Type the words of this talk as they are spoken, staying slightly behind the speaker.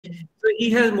So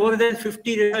he has more than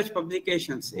 50 research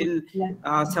publications in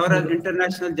several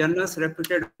international journals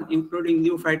reputed, including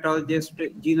New Phytologist,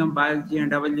 Genome Biology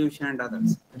and Evolution, and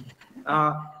others.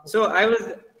 So I was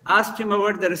asked him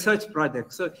about the research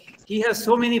project. So he has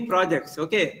so many projects.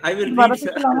 Okay, I will read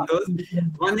those.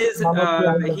 One is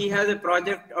he has a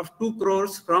project of 2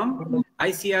 crores from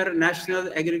ICR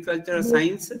National Agricultural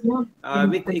Science with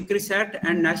ICRISAT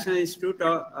and National Institute,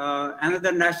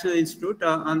 another national institute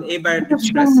on abiotic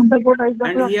stress.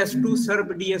 And he has 2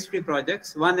 SERB DSP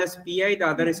projects. One is PI, the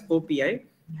other is co-PI.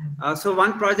 So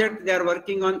one project they are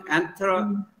working on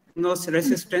anthracnose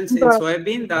resistance in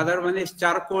soybean. The other one is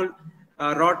charcoal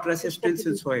rot resistance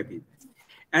in soybean.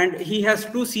 And he has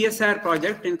 2 CSR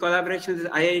projects in collaboration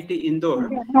with IIT Indore.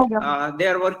 They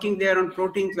are working there on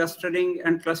protein clustering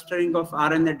and clustering of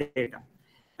RNA data.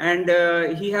 And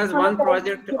he has one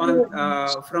project on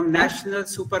from National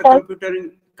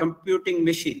Supercomputing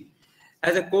Machine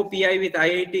as a co-PI with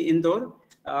IIT Indore.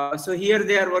 So here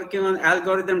they are working on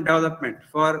algorithm development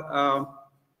for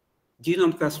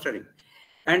genome clustering.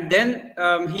 And then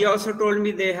he also told me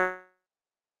they have,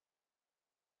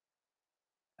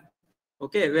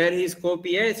 okay, where he's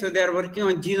co-PI, so they are working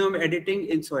on genome editing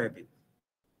in soybean.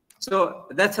 So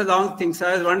that's a long thing. So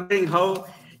I was wondering how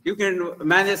you can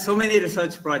manage so many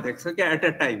research projects, okay, at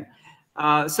a time.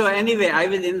 So anyway, I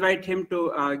will invite him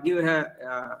to give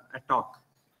a talk.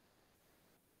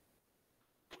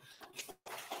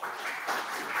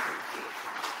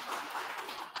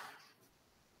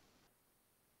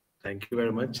 Thank you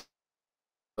very much,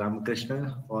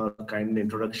 Ramakrishna, for a kind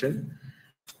introduction.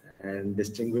 And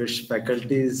distinguished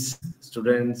faculties,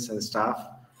 students, and staff,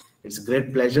 it's a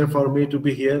great pleasure for me to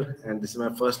be here. And this is my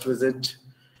first visit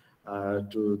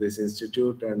to this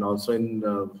institute, and also in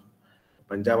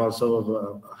Punjab.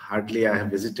 Also, hardly I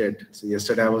have visited. So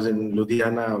yesterday I was in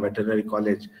Ludhiana Veterinary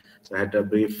College, so I had a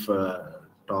brief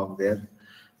talk there.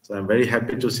 So I'm very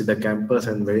happy to see the campus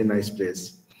and very nice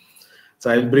place.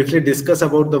 So I'll briefly discuss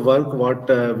about the work, what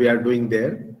we are doing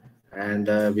there. And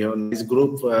we have a nice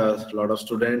group, a lot of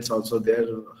students also there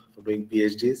for doing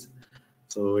PhDs.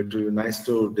 So it will be nice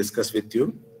to discuss with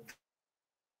you.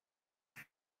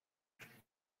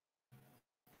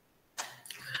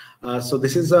 So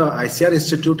this is a ICR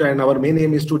Institute, and our main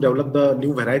aim is to develop the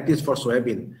new varieties for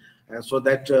soybean, and so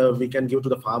that we can give to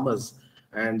the farmers,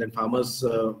 and then farmers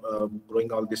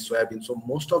growing all this soybean. So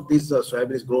most of these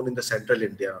soybean is grown in the central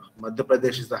India. Madhya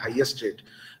Pradesh is the highest state,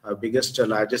 biggest,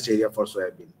 largest area for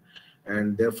soybean.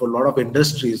 And therefore a lot of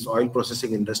industries, oil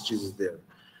processing industries is there.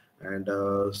 And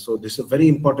so this is a very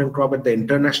important crop at the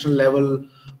international level.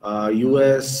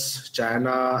 US, China,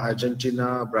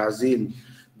 Argentina, Brazil,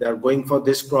 they are going for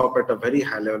this crop at a very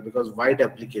high level because wide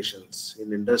applications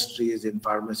in industries, in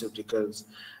pharmaceuticals,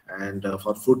 and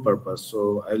for food purpose.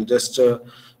 So I'll just, so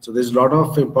there's a lot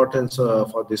of importance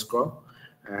for this crop,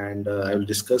 and I will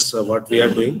discuss what we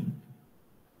are doing.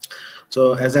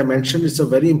 So as I mentioned, it's a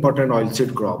very important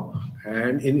oilseed crop.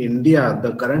 And in India,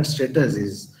 the current status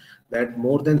is that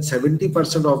more than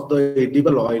 70% of the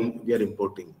edible oil we are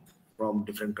importing from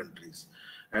different countries.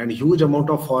 And huge amount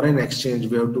of foreign exchange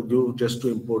we have to do just to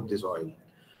import this oil.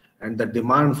 And the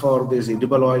demand for this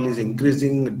edible oil is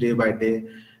increasing day by day,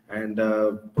 and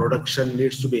production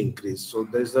needs to be increased. So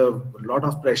there's a lot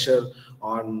of pressure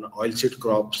on oilseed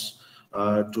crops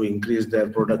to increase their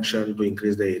production, to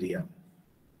increase the area.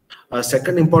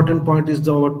 Second important point is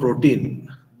the word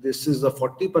protein. This is the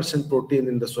 40% protein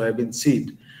in the soybean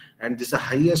seed, and this is the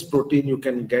highest protein you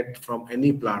can get from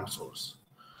any plant source.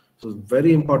 So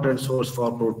very important source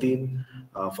for protein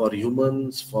for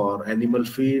humans, for animal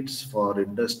feeds, for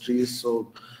industries.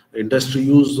 So industry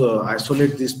use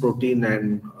isolate this protein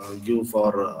and give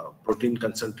for protein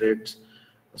concentrates.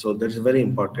 So that is very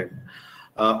important.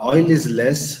 Oil is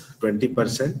less,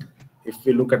 20%. If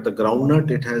we look at the groundnut,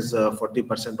 it has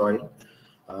 40% oil.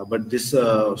 But this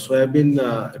soybean,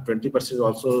 20% is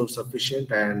also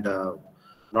sufficient, and a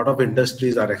lot of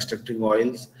industries are extracting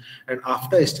oils. And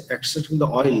after extracting the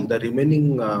oil, the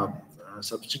remaining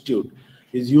substitute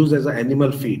is used as an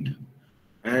animal feed.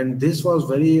 And this was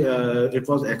very, it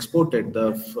was exported.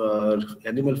 The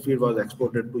animal feed was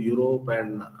exported to Europe,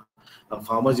 and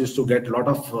farmers used to get a lot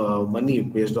of money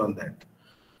based on that.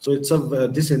 So it's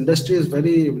this industry is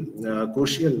very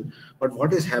crucial. But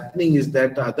what is happening is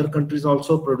that other countries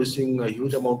also producing a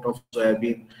huge amount of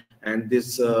soybean, and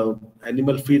this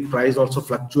animal feed price also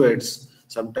fluctuates.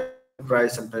 Sometimes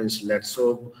price, sometimes less.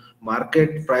 So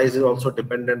market price is also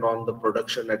dependent on the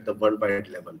production at the worldwide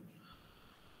level.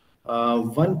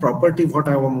 One property what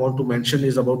I want to mention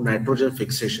is about nitrogen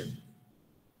fixation.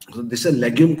 So this is a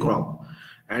legume crop,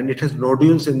 and it has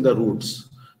nodules in the roots.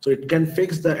 So it can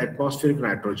fix the atmospheric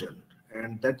nitrogen.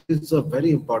 And that is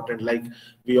very important. Like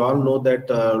we all know that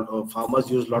farmers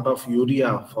use a lot of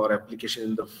urea for application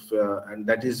in the, and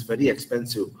that is very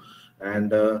expensive.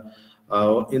 And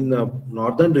in the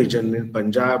northern region, in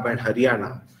Punjab and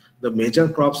Haryana, the major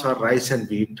crops are rice and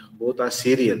wheat, both are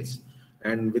cereals.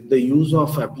 And with the use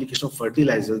of application of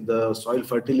fertilizers, the soil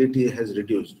fertility has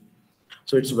reduced.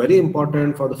 So it's very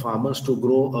important for the farmers to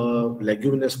grow a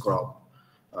leguminous crop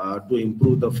to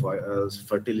improve the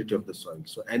fertility of the soil.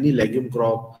 So any legume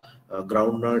crop,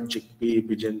 groundnut, chickpea,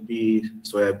 pigeon pea,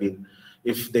 soybean,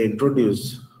 if they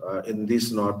introduce in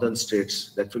these northern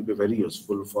states, that will be very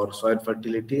useful for soil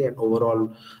fertility and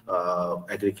overall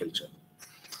agriculture.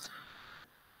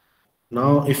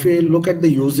 Now, if we look at the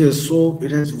uses, so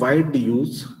it has wide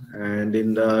use, and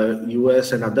in the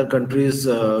US and other countries,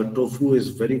 tofu is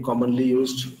very commonly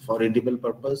used for edible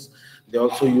purpose. They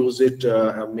also use it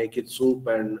and make it soup,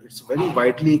 and it's very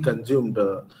widely consumed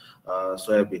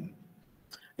soybean.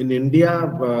 In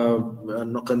India,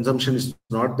 no consumption is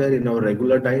not there in our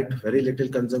regular diet, very little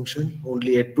consumption,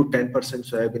 only 8 to 10%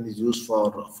 soybean is used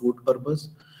for food purpose.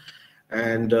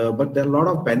 And but there are a lot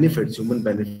of benefits, human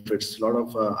benefits, a lot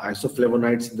of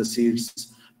isoflavonoids in the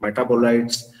seeds,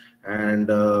 metabolites, and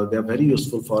they are very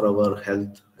useful for our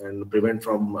health and prevent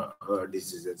from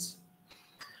diseases.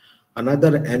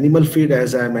 Another animal feed,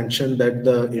 as I mentioned, that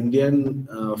the Indian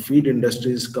feed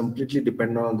industry is completely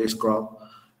dependent on this crop,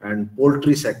 and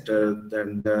poultry sector.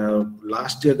 Then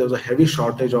last year there was a heavy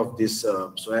shortage of this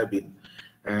soybean,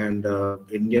 and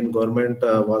Indian government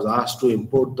was asked to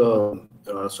import the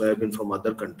soybean from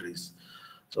other countries.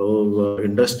 So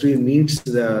industry needs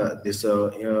this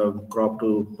crop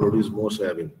to produce more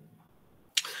soybean.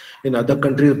 In other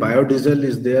countries, biodiesel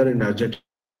is there. In Argentina,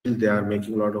 they are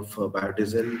making a lot of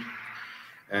biodiesel,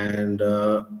 and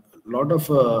a lot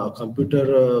of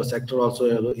computer sector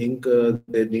also, ink,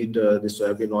 they need the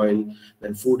soybean oil,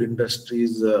 then food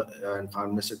industries and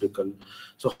pharmaceutical.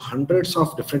 So hundreds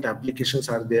of different applications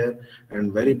are there,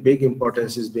 and very big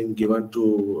importance is being given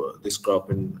to this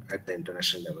crop at the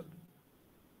international level.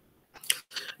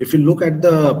 If you look at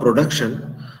the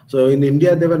production, so in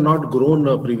India, they were not grown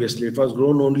previously. It was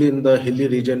grown only in the hilly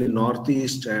region in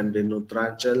Northeast and in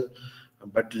Uttaranchal.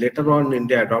 But later on,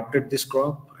 India adopted this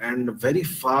crop, and very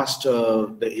fast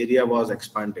the area was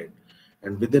expanded.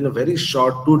 And within a very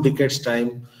short 2 decades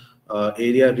time,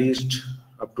 area reached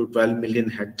up to 12 million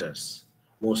hectares,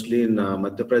 mostly in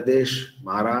Madhya Pradesh,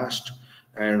 Maharashtra,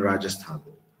 and Rajasthan.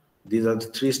 These are the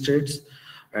 3 states.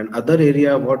 And other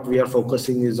area, what we are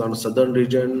focusing is on southern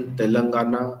region,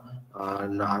 Telangana,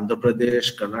 and Andhra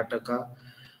Pradesh, Karnataka.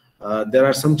 There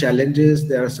are some challenges.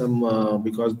 There are some,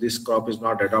 because this crop is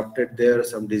not adopted there,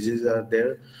 some diseases are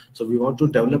there. So we want to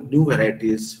develop new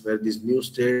varieties where these new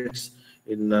states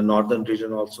in the northern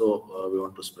region also we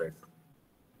want to spread.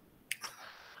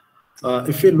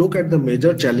 If you look at the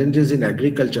major challenges in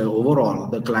agriculture overall,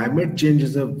 the climate change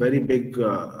is a very big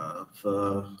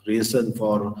reason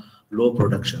for low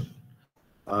production.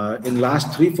 In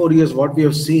last 3-4 years, what we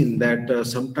have seen that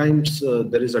sometimes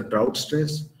there is a drought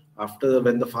stress. After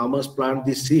when the farmers plant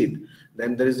the seed,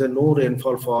 then there is no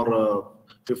rainfall for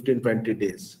 15-20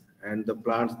 days, and the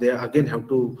plants, they again have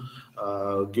to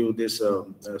give this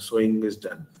sowing is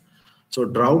done. So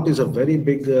drought is a very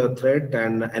big threat,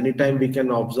 and anytime we can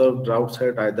observe drought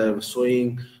threat, either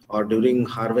sowing or during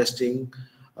harvesting.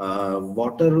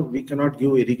 Water, we cannot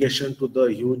give irrigation to the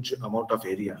huge amount of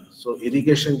area. So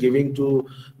irrigation giving to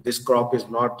this crop is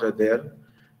not there.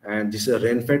 And this is a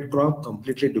rain-fed crop,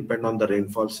 completely depend on the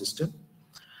rainfall system.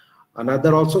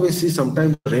 Another also, we see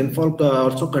sometimes rainfall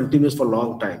also continues for a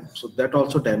long time. So that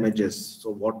also damages.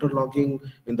 So waterlogging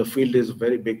in the field is a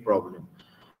very big problem.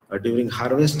 During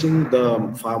harvesting,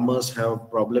 the farmers have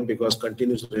problem because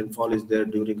continuous rainfall is there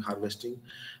during harvesting.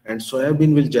 And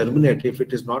soybean will germinate. If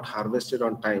it is not harvested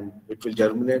on time, it will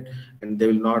germinate and they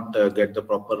will not get the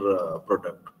proper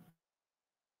product.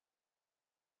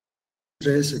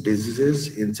 Stress,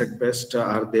 diseases, insect pests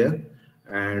are there,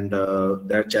 and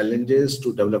there are challenges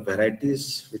to develop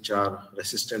varieties which are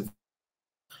resistant.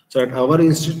 So at our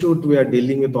institute, we are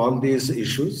dealing with all these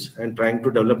issues and trying to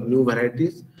develop new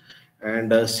varieties.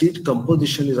 And seed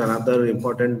composition is another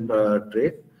important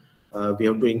trait. We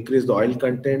have to increase the oil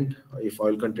content. If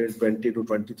oil content 20 to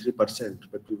 23%,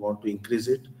 but we want to increase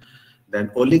it. Then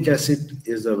oleic acid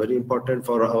is very important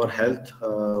for our health,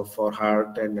 for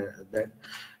heart and that.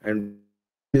 And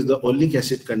is the oleic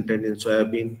acid content in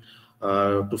soybean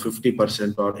to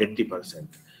 50% or 80%.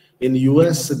 In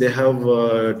US, they have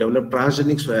developed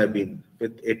transgenic soybean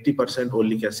with 80%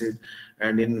 oleic acid,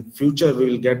 and in future we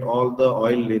will get all the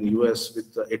oil in US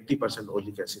with 80%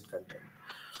 oleic acid content.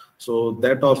 So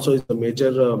that also is a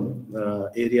major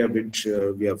area which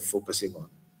we are focusing on.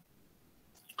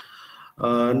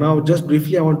 Now, just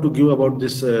briefly, I want to give about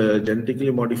this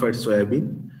genetically modified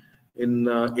soybean. In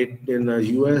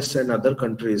US and other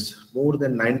countries, more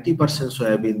than 90%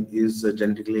 soybean is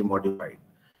genetically modified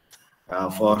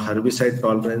for herbicide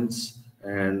tolerance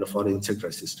and for insect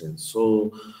resistance.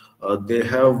 So they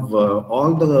have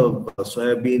all the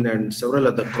soybean and several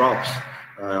other crops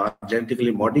are genetically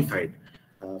modified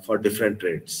for different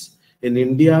traits. In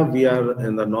India, we are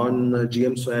in the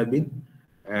non-GM soybean,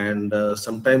 and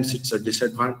sometimes it's a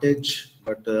disadvantage,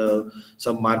 but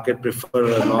some market prefer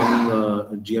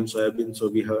non-GM soybean, so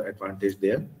we have advantage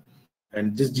there.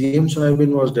 And this GM soybean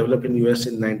was developed in US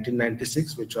in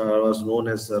 1996, which was known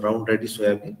as round ready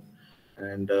soybean.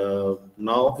 And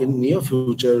now in near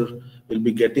future, we'll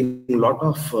be getting a lot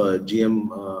of GM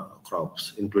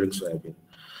crops, including soybean.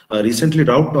 Recently,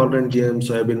 drought tolerant GM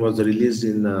soybean was released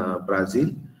in Brazil,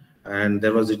 and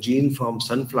there was a gene from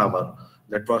sunflower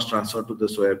that was transferred to the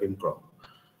soybean crop.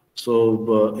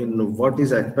 So in what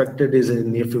is expected is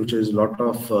in near future is a lot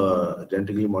of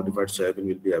genetically modified soybean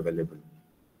will be available.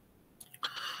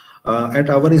 At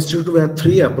our institute, we have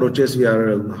three approaches we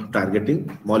are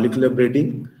targeting. Molecular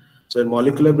breeding. So in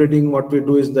molecular breeding, what we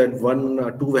do is that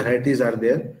two varieties are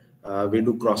there. We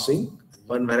do crossing.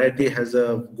 One variety has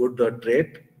a good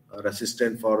trait,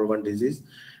 resistant for one disease,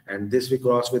 and this we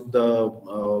cross with the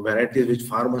varieties which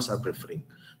farmers are preferring.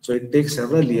 So it takes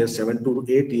several years, 7 to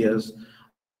 8 years,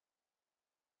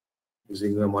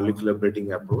 using a molecular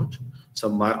breeding approach.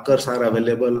 Some markers are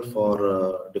available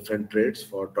for different traits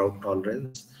for drought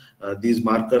tolerance. These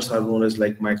markers are known as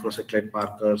like microsatellite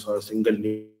markers or single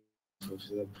nucleotide.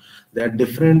 There are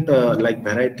different like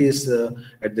varieties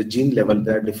at the gene level.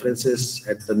 There are differences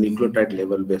at the nucleotide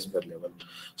level, base pair level.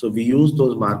 So we use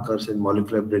those markers in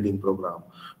molecular breeding program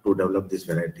to develop these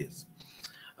varieties.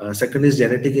 Second is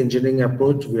genetic engineering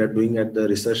approach. We are doing at the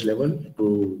research level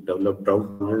to develop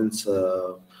drought tolerance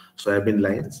soybean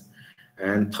lines.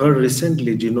 And third,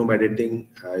 recently genome editing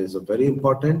is very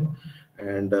important.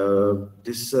 And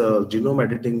this genome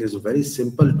editing is a very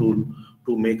simple tool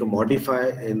to make a modify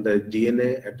in the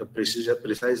DNA at a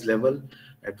precise level.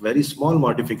 At very small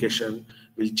modification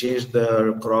will change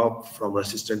the crop from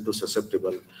resistant to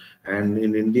susceptible. And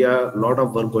in India, a lot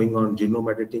of work going on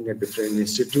genome editing at different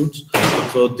institutes.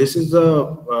 So this is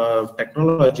a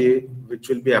technology which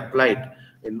will be applied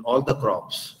in all the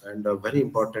crops and very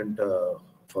important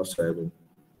for soybean.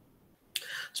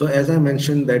 So as I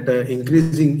mentioned that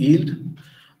increasing yield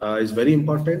is very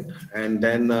important, and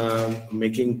then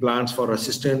making plants for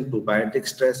resistant to biotic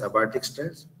stress, abiotic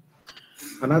stress.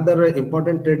 Another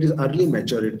important trait is early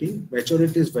maturity.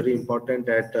 Maturity is very important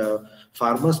that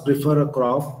farmers prefer a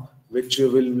crop which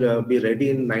will be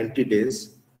ready in 90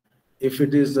 days. If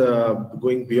it is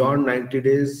going beyond 90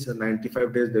 days,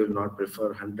 95 days, they will not prefer.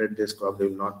 100 days crop, they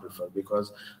will not prefer,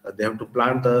 because they have to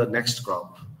plant the next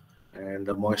crop. And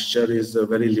the moisture is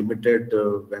very limited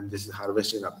when this is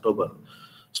harvested in October.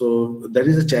 So there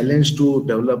is a challenge to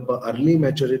develop an early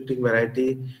maturity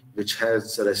variety which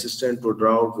has resistant to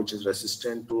drought, which is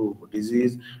resistant to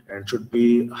disease, and should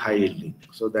be high yielding.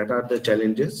 So that are the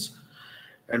challenges.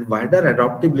 And wider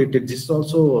adaptability, this is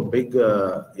also a big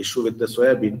issue with the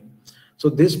soybean. So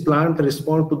this plant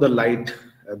responds to the light.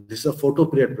 This is a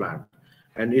photoperiod plant,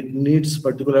 and it needs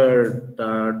particular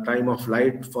time of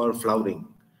light for flowering.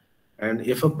 And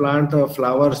if a plant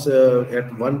flowers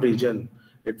at one region,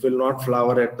 it will not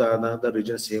flower at the another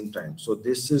region same time. So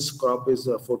this crop is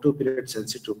a photoperiod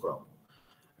sensitive crop.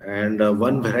 And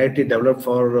one variety developed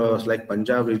for like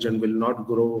Punjab region will not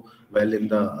grow well in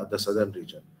the southern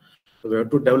region. So we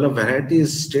have to develop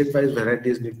varieties, state-wise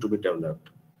varieties need to be developed.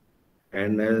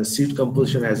 And seed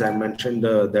composition, as I mentioned,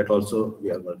 that also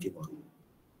we are working on.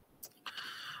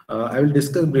 I will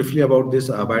discuss briefly about this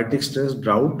abiotic stress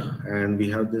drought, and we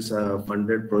have this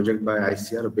funded project by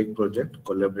ICR, a big project,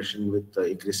 collaboration with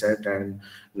ICRISAT and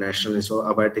National Institute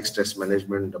of Abiotic Stress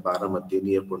Management, Baramati,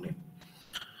 near Pune.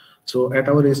 So at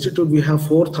our institute, we have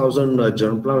 4,000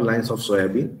 germplasm lines of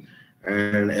soybean,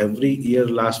 and every year,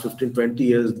 last 15-20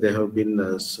 years, they have been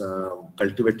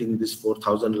cultivating these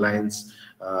 4,000 lines,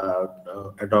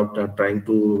 trying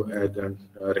to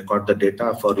record the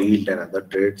data for yield and other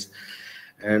traits.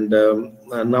 And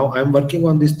now I'm working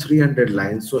on these 300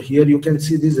 lines. So here you can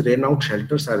see these rain out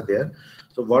shelters are there.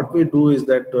 So what we do is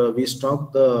that we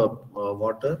stop the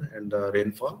water and the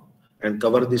rainfall and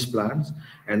cover these plants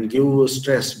and give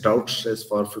stress, drought stress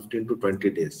for 15 to 20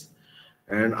 days.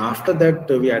 And after that,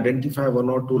 we identify 1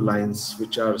 or 2 lines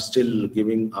which are still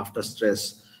giving, after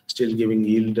stress, still giving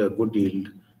yield, good yield,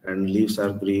 and leaves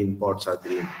are green, pods are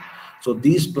green. So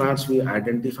these plants we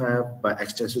identify by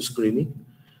extensive screening,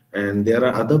 and there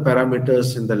are other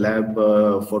parameters in the lab,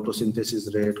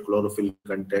 photosynthesis rate, chlorophyll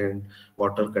content,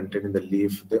 water content in the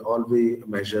leaf. They all we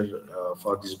measure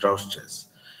for this drought stress.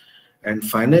 And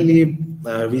finally,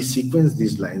 we sequence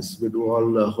these lines. We do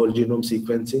all whole genome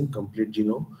sequencing, complete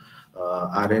genome,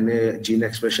 RNA gene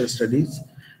expression studies,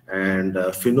 and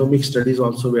phenomic studies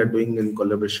also we are doing in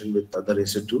collaboration with other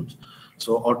institutes.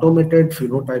 So automated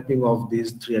phenotyping of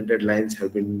these 300 lines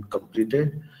have been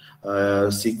completed.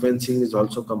 Sequencing is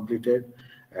also completed.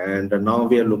 And now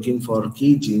we are looking for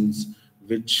key genes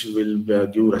which will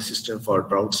give resistance for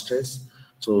drought stress.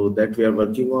 So that we are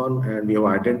working on, and we have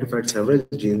identified several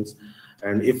genes.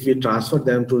 And if we transfer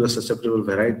them to the susceptible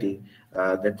variety,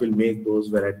 that will make those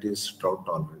varieties drought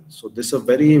tolerant. So this is a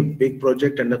very big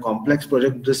project and a complex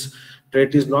project. This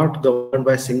trait is not governed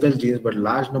by single genes, but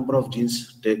large number of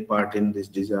genes take part in this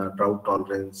drought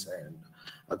tolerance and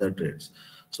other traits.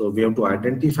 So we have to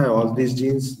identify all these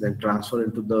genes, then transfer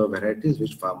into the varieties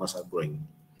which farmers are growing.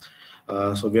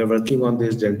 So we are working on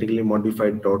these genetically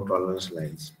modified drought tolerance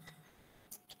lines.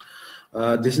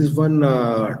 This is one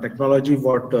technology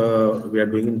what we are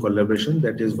doing in collaboration,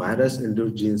 that is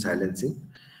virus-induced gene silencing.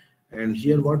 And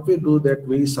here what we do, that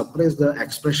we suppress the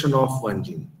expression of one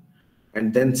gene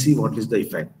and then see what is the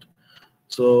effect.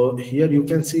 So here you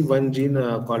can see one gene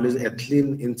called as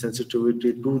ethylene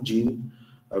insensitivity 2 gene,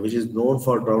 which is known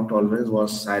for drought tolerance,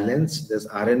 was silenced. This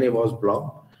RNA was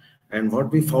blocked. And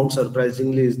what we found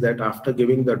surprisingly is that after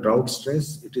giving the drought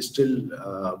stress, it is still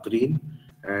green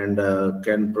and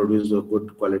can produce a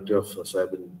good quality of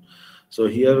soybean. So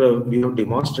here we have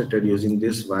demonstrated using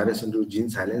this virus-induced gene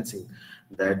silencing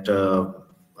that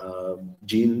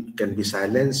gene can be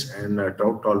silenced and a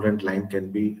drought-tolerant line can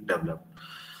be developed.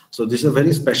 So this is a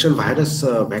very special virus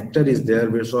vector is there,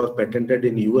 which was patented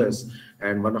in US,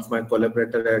 and one of my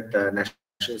collaborators at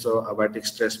National Abiotic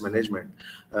Stress Management,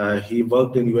 he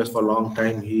worked in US for a long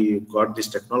time. He got this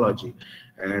technology,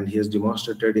 and he has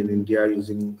demonstrated in India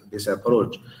using this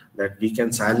approach that we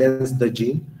can silence the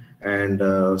gene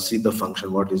and see the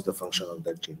function, what is the function of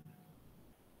that gene.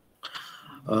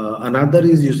 Another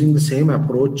is using the same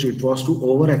approach. It was to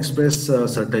overexpress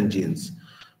certain genes.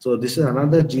 So this is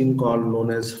another gene called known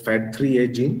as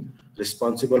FAT3A gene,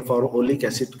 responsible for oleic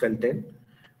acid content.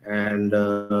 And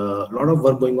a lot of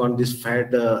work going on these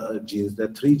FAT genes. The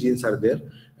 3 genes are there,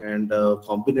 and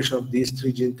combination of these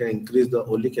 3 genes can increase the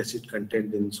oleic acid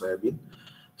content in soybean.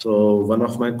 So one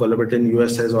of my collaborators in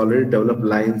US has already developed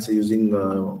lines using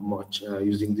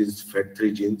using these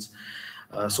FAT3 genes.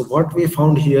 So what we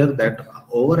found here, that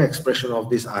overexpression of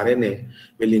this RNA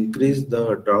will increase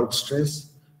the drought stress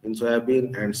in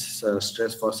soybean and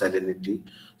stress for salinity.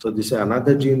 So this is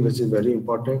another gene which is very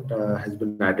important, has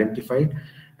been identified,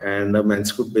 and the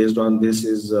manuscript based on this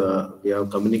is we have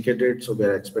communicated. So we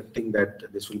are expecting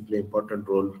that this will play an important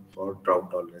role for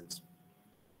drought tolerance.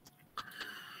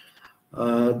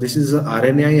 This is an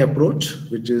RNAi approach,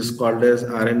 which is called as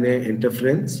RNA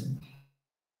interference.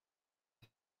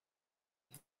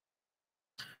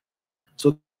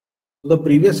 So the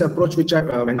previous approach, which I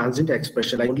enhancing the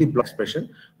expression, like only block expression,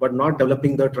 but not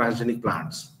developing the transgenic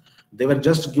plants. They will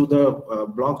just give the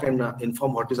block and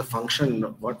inform what is the function,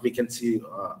 what we can see.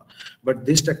 But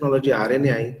this technology,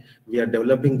 RNAi, we are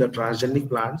developing the transgenic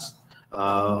plants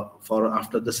for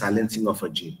after the silencing of a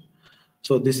gene.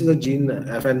 So this is a gene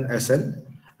FNSL,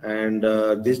 and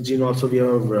this gene also we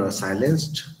have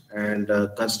silenced, and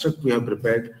construct we have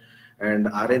prepared, and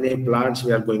RNA plants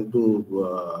we are going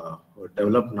to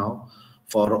develop now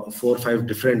for 4 or 5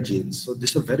 different genes. So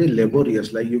this is very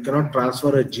laborious. Like you cannot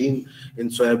transfer a gene in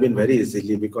soybean very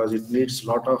easily because it needs a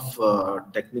lot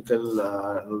of technical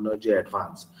knowledge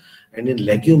advance. And in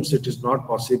legumes, it is not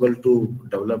possible to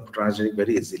develop transgenic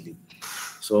very easily.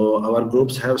 So our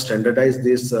groups have standardized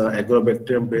this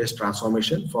agrobacterium-based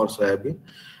transformation for soybean,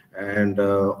 and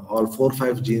all 4 or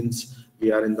 5 genes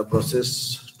we are in the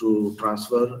process to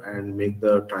transfer and make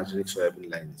the transgenic soybean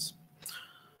lines.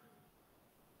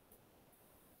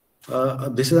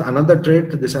 This is another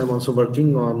trait. This I'm also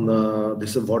working on.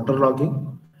 This is water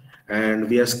logging, and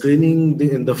we are screening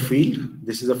in the field.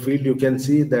 This is a field. You can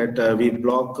see that we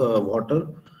block water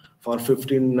for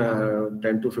 10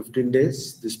 to 15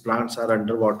 days. These plants are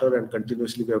underwater, and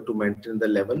continuously we have to maintain the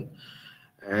level.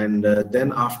 And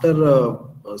then after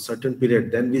a certain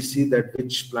period, then we see that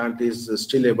which plant is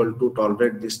still able to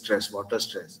tolerate this stress, water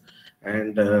stress,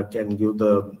 and can give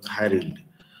the high yield.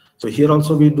 So here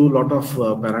also we do a lot of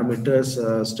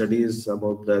parameters, studies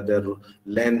about their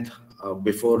length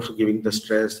before giving the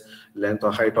stress, length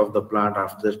or height of the plant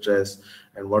after stress,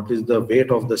 and what is the weight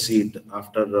of the seed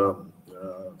after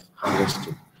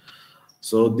harvesting.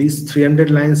 So these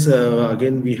 300 lines,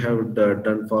 again, we have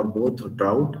done for both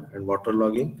drought and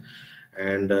waterlogging.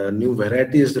 And new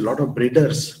varieties, a lot of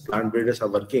breeders, plant breeders are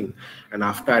working. And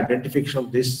after identification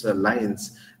of these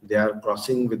lines, they are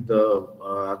crossing with the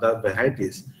other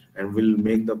varieties and will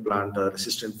make the plant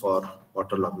resistant for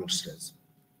waterlogging stress.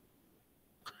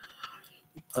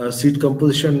 Seed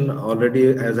composition, already,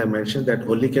 as I mentioned, that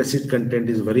oleic acid content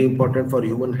is very important for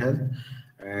human health.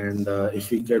 And if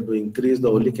we can increase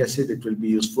the oleic acid, it will be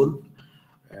useful.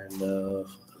 And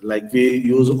like we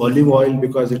use olive oil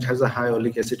because it has a high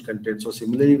oleic acid content. So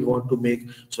similarly, we want to make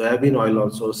soybean oil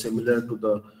also similar to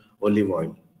the olive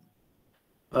oil.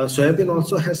 Soybean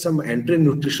also has some entry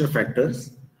nutrition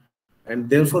factors, and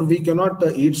therefore we cannot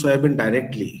eat soybean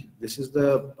directly. This is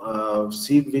the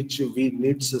seed which we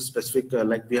need specific,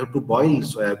 like we have to boil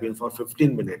soybean for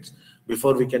 15 minutes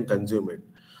before we can consume it.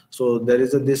 So there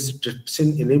is this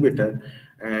trypsin inhibitor,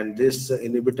 and this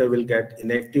inhibitor will get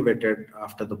inactivated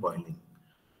after the boiling.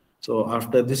 So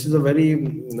after this is a very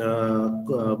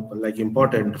like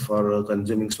important for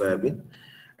consuming soybean.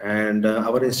 And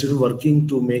our institute working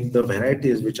to make the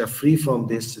varieties which are free from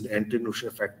this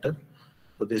anti-nutrition factor.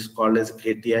 So this is called as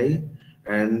KTI,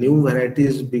 and new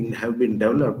varieties have been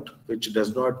developed which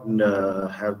does not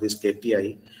have this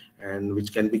KTI and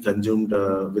which can be consumed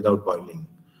without boiling.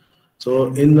 So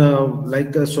in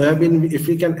soybean, if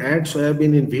we can add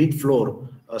soybean in wheat flour,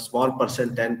 a small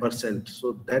percent, 10%,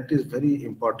 so that is very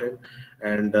important,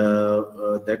 and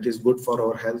that is good for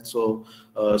our health. So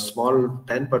small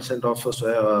 10% of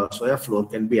soya flour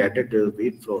can be added to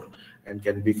wheat flour and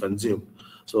can be consumed.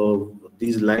 So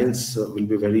these lines will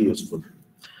be very useful.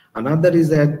 Another is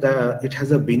that it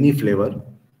has a beanie flavor.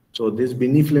 So this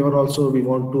beanie flavor also we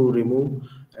want to remove.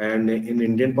 And in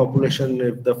Indian population,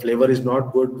 if the flavor is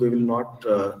not good, we will not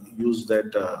use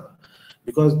that,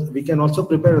 because we can also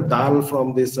prepare a dal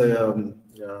from this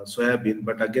soybean.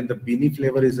 But again, the beanie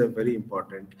flavor is very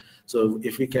important. So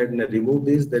if we can remove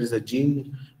this, there is a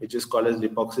gene which is called as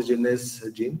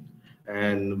lipoxygenase gene,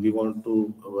 and we want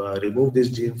to remove this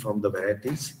gene from the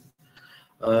varieties.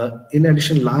 In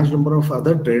addition, large number of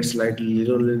other traits like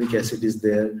linolenic acid is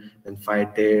there, and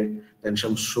phytate, and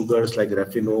some sugars like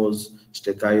raffinose,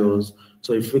 stechiose.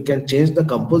 So if we can change the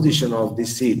composition of the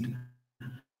seed,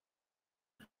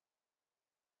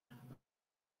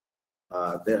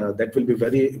 that will be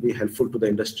very helpful to the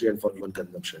industry and for human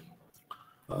consumption.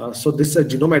 So this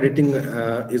genome editing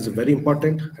is very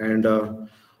important, and a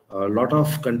lot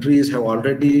of countries have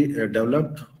already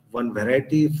developed one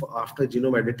variety after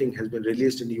genome editing has been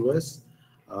released in the US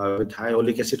with high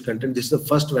oleic acid content. This is the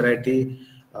first variety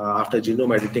after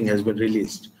genome editing has been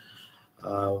released.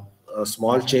 A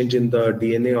small change in the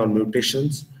DNA or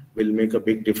mutations will make a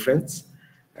big difference.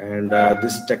 And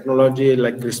this technology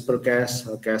like CRISPR-Cas,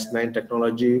 Cas9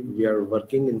 technology, we are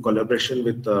working in collaboration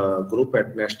with a group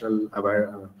at National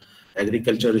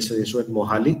Agriculture Research Institute at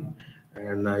Mohali.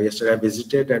 And yesterday I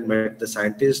visited and met the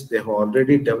scientists. They have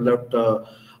already developed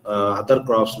other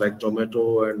crops like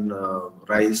tomato and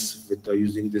rice with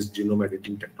using this genome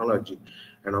editing technology.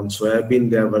 And on soybean,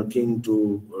 they are working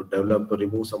to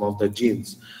remove some of the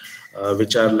genes,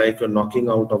 which are like a knocking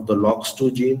out of the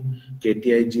LOX2 gene,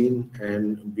 KTI gene,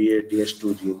 and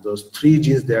BADH2 gene. Those three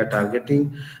genes they are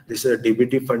targeting. This is a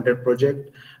DBT funded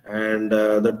project, and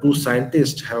the two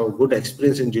scientists have good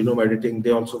experience in genome editing.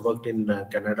 They also worked in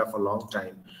Canada for a long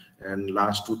time, and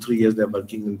last 2-3 years they are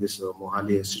working in this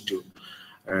Mohali Institute.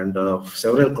 And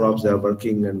several crops they are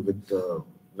working, and with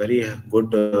very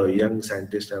good young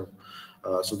scientists have.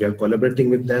 So we are collaborating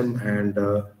with them, and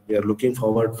we are looking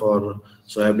forward for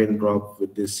soybean crop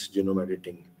with this genome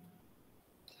editing.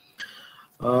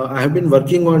 I have been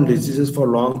working on diseases for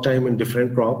a long time in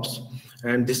different crops,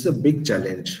 and this is a big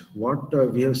challenge. What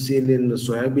we have seen in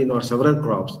soybean or several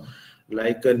crops,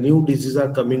 like new diseases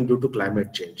are coming due to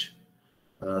climate change.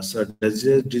 So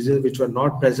diseases which were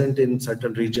not present in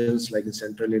certain regions like in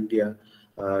central India,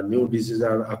 new diseases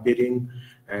are appearing,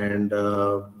 and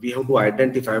we have to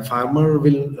identify. Farmer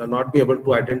will not be able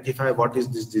to identify what is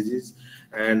this disease,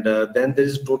 and then there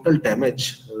is total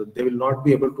damage. They will not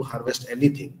be able to harvest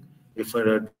anything if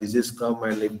a disease come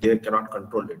and if they cannot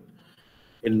control it.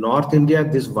 In North India,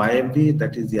 this YMV,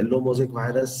 that is yellow mosaic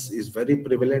virus, is very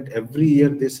prevalent. Every year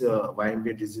this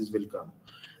YMV disease will come.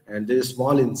 And there is a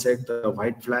small insect,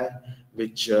 white fly,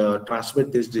 which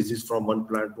transmit this disease from one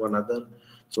plant to another.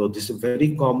 So this is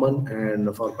very common,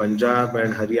 and for Punjab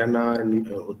and Haryana and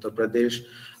Uttar Pradesh,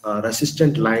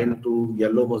 resistant line to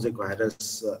yellow mosaic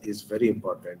virus is very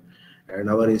important. And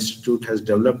our institute has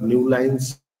developed new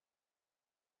lines,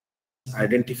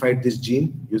 identified this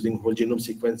gene using whole genome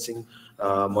sequencing,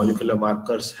 molecular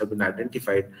markers have been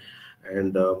identified,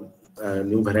 and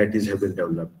new varieties have been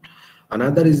developed.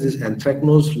 Another is this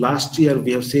anthracnose. Last year,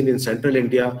 we have seen in central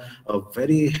India a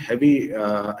very heavy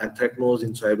anthracnose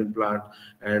in soybean plant,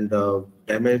 and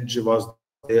damage was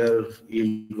there,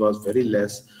 yield was very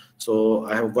less. So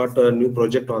I have got a new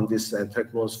project on this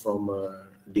anthracnose from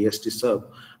DST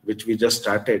Sub, which we just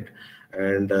started,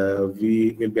 and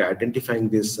we will be identifying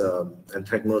this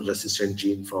anthracnose resistant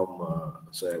gene from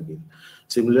soybean.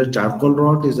 Similar, charcoal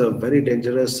rot is a very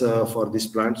dangerous for these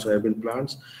plants, soybean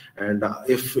plants, and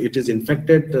if it is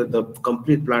infected, the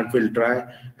complete plant will dry,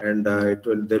 and there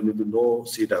will be no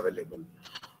seed available.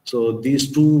 So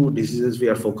these two diseases we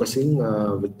are focusing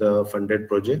with the funded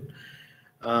project.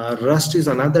 Rust is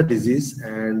another disease,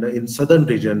 and in southern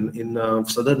region, in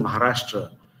southern Maharashtra,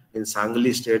 in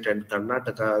Sangli state and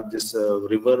Karnataka, this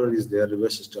river is their river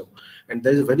system, and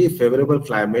there is a very favorable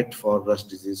climate for rust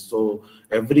disease. So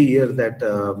every year that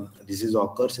disease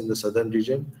occurs in the southern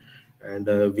region, and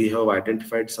we have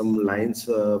identified some lines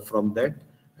from that,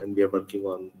 and we are working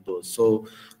on those. So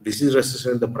disease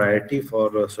resistance is the priority for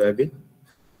soybean.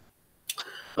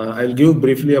 I'll give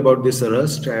briefly about this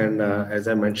rust, and as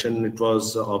I mentioned, it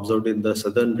was observed in the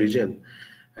southern region,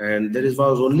 and there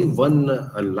was only one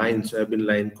line, soybean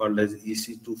line called as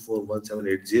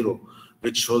EC241780,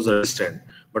 which shows resistant,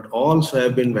 but all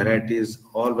soybean varieties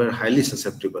all were highly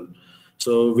susceptible.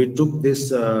 So we took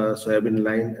this soybean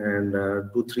line, and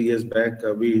 2-3 years back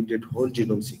we did whole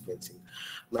genome sequencing.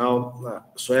 Now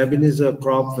soybean is a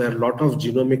crop where a lot of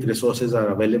genomic resources are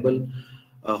available.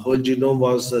 Whole genome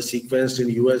was sequenced in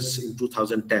US in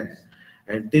 2010,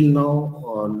 and till now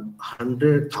on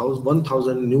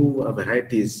 1,000 new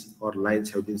varieties or lines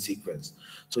have been sequenced.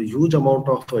 So huge amount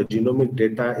of genomic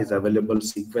data is available,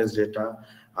 sequence data,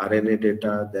 RNA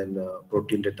data, then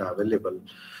protein data available.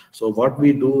 So what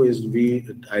we do is we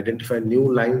identify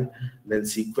new line, then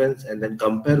sequence, and then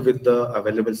compare with the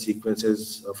available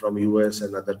sequences from US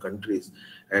and other countries,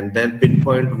 and then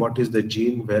pinpoint what is the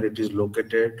gene, where it is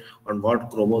located, on what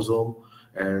chromosome,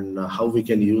 and how we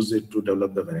can use it to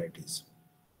develop the varieties.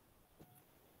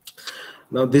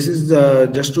 Now this is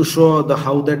just to show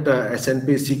how that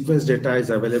SNP sequence data is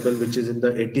available, which is in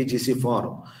the ATGC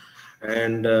form,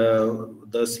 and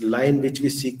this line which we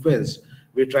sequenced,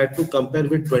 we tried to compare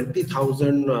with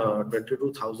 22,000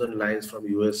 lines from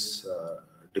US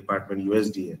department,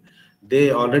 USDA.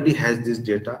 They already has this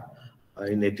data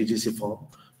in ATGC form.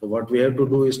 So what we have to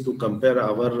do is to compare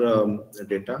our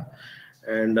data.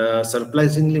 And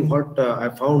surprisingly, what I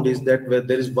found is that where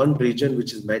there is one region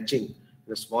which is matching,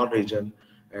 a small region,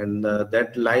 and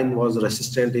that line was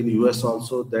resistant in US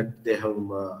also, that they have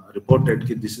reported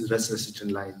that this is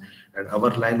resistant line, and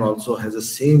our line also has the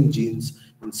same genes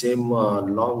in same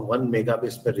long 1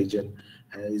 megabase per region,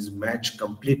 is matched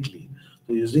completely.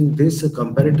 So using this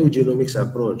comparative genomics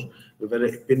approach, we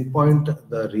will pinpoint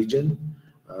the region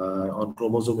on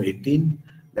chromosome 18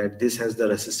 that this has the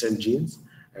resistant genes,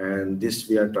 and this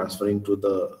we are transferring to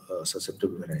the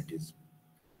susceptible varieties.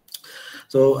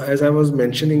 So as I was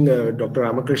mentioning, Dr.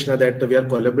 Ramakrishna, that we are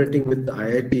collaborating with the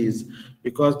IITs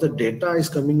because the data is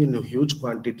coming in a huge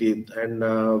quantity, and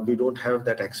we don't have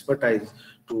that expertise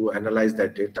to analyze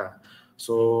that data.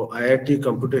 So IIT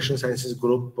Computation Sciences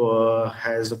Group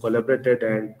has collaborated,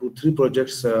 and 2-3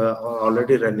 projects are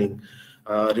already running.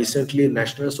 Recently,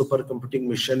 National Supercomputing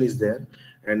Mission is there,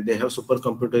 and they have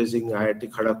supercomputers in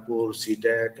IIT Kharagpur,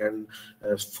 CTEC,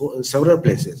 and several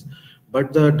places.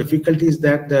 But the difficulty is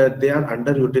that they are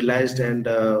underutilized, and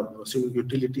so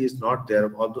utility is not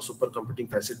there. All the supercomputing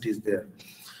facilities there.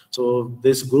 So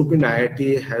this group in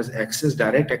IIT has access,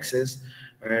 direct access,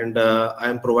 and I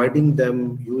am providing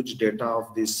them huge data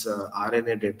of this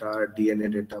RNA data, DNA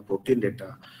data, protein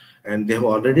data, and they have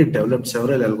already developed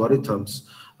several algorithms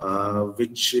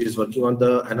which is working on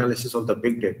the analysis of the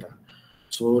big data.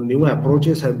 So new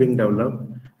approaches have been developed,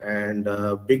 and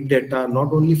big data,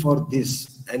 not only for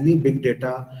this, any big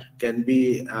data can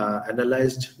be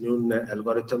analyzed, new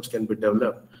algorithms can be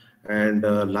developed, and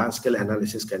large scale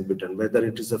analysis can be done, whether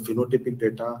it is a phenotypic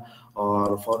data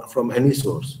or from any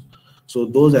source. So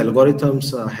those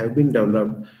algorithms have been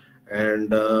developed,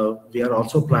 and we are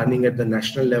also planning at the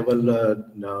national level.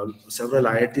 Several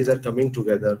IITs are coming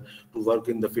together to work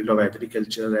in the field of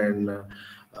agriculture, and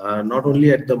not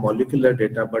only at the molecular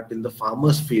data, but in the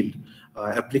farmers field.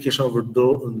 Application of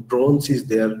drones is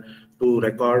there to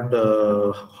record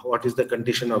what is the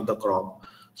condition of the crop.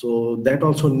 So that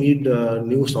also need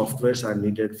new softwares are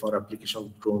needed for application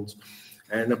of drones.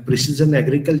 And precision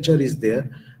agriculture is there,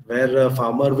 where a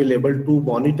farmer will able to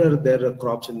monitor their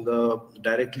crops in the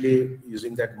directly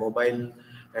using that mobile,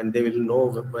 and they will know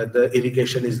whether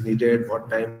irrigation is needed, what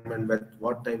time, and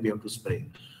what time we have to spray.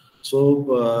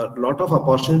 So a lot of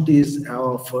opportunities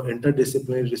of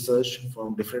interdisciplinary research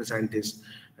from different scientists,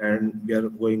 and we are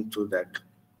going through that.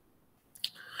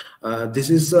 This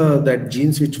is that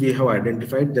genes which we have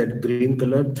identified, that green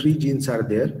color, 3 genes are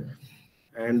there.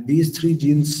 And these 3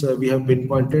 genes we have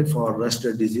pinpointed for rust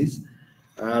disease.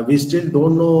 We still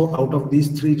don't know out of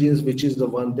these 3 genes which is the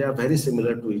one. They are very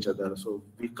similar to each other. So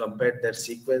we compared their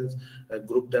sequence,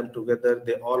 grouped them together,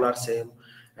 they all are same.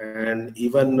 And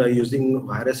even using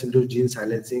virus-induced gene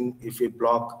silencing, if we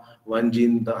block one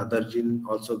gene, the other gene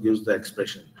also gives the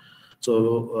expression.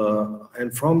 So,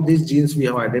 and from these genes, we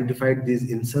have identified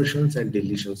these insertions and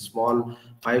deletions. Small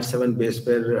 5-7 base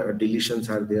pair deletions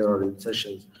are there, or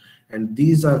insertions. And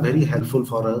these are very helpful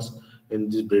for us in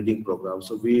this breeding program.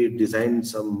 So we designed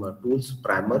some tools,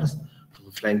 primers,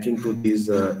 flanking to these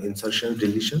insertion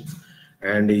deletions,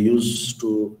 and used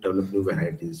to develop new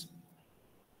varieties.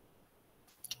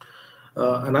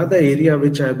 Another area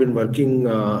which I have been working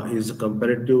is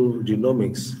comparative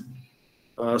genomics.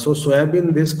 So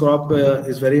soybean, this crop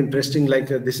is very interesting. Like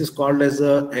this is called as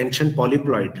an ancient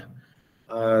polyploid.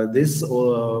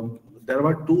 There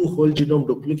were 2 whole genome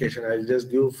duplication. I'll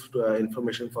just give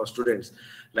information for students.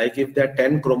 Like if there are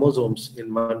 10 chromosomes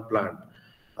in one plant,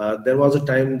 there was a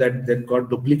time that got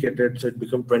duplicated, so it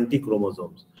became 20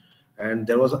 chromosomes. And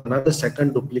there was another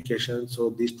second duplication,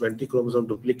 so these 20 chromosomes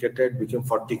duplicated became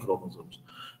 40 chromosomes.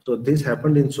 So this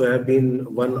happened in soybean.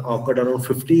 One occurred around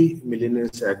 50 million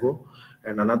years ago,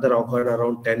 and another occurred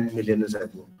around 10 million years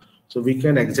ago. So we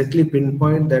can exactly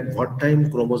pinpoint that what time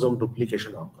chromosome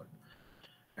duplication occurred.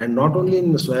 And not only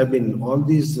in soybean, all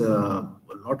these, a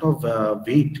lot of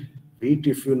wheat,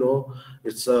 if you know,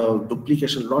 it's a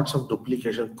duplication, lots of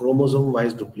duplication,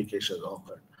 chromosome-wise duplication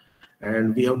occurred.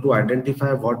 And we have to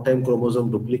identify what time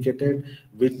chromosome duplicated,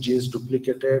 which genes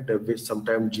duplicated, which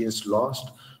sometimes genes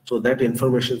lost. So that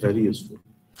information is very useful.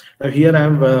 Now here I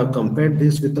have compared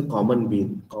this with the common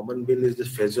bean. Common bean is the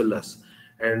phaseolus,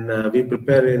 and we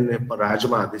prepare in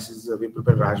rajma. We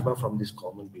prepare rajma from this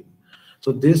common bean.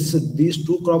 So these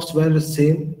 2 crops were the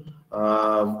same,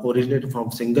 originated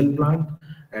from single plant,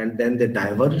 and then they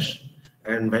diverged.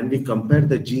 And when we compare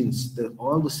the genes,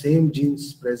 all the same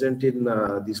genes present in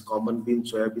these common bean,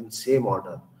 soybean, same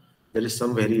order. There is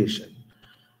some variation.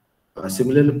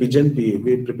 Similarly, pigeon pea,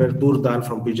 we prepare tur dal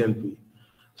from pigeon pea.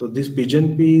 So this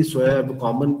pigeon pea, soybean,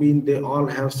 common bean, they all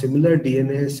have similar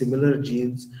DNA, similar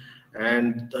genes,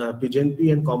 and pigeon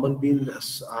pea and common bean,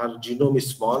 our genome is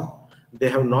small. They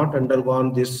have not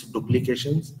undergone these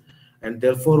duplications, and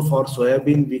therefore for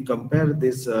soybean we compare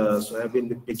this soybean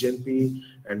with pigeon pea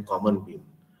and common bean.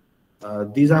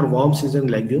 These are warm season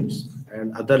legumes,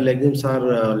 and other legumes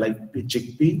are like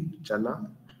chickpea, chana,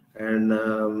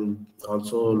 and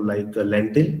also like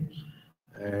lentil,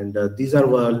 and these are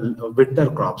winter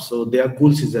crops, so they are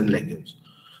cool season legumes.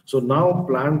 So now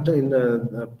plant in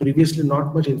previously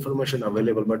not much information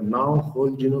available, but now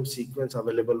whole genome sequence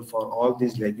available for all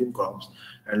these legume crops,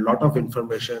 and lot of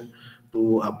information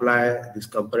to apply this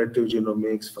comparative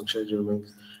genomics, functional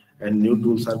genomics, and new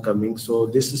tools are coming. So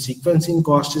this sequencing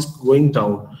cost is going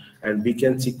down, and we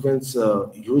can sequence a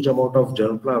huge amount of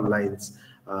germplasm lines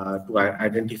to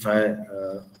identify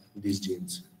these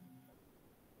genes.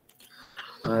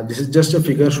 This is just a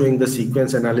figure showing the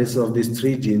sequence analysis of these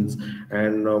 3 genes,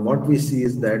 and what we see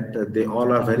is that they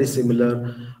all are very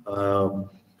similar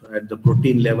at the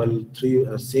protein level,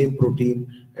 same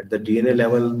protein. At the DNA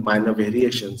level, minor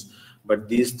variations, but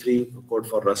these 3 code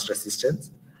for rust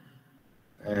resistance.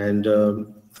 And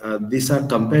these are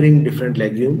comparing different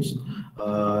legumes.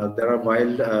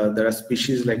 There are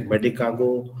species like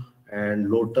Medicago and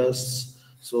Lotus.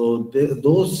 So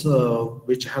those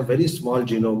which have very small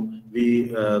genome, we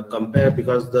compare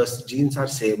because the genes are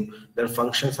same, their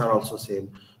functions are also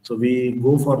same. So we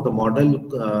go for the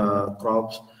model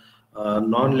crops.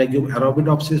 Non-legume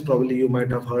Arabidopsis, probably you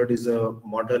might have heard, is a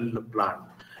model plant,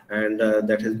 and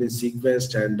that has been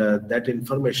sequenced, and that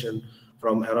information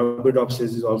from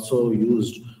Arabidopsis is also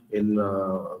used in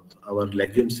our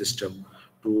legume system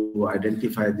to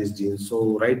identify these genes.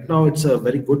 So right now it's a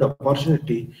very good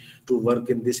opportunity to work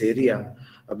in this area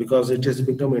because it has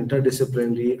become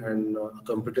interdisciplinary, and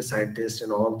computer scientists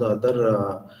and all the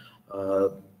other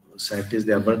scientists,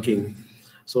 they are working.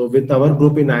 So with our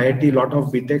group in IIT, a lot of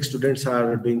BTech students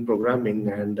are doing programming,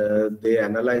 and they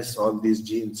analyze all these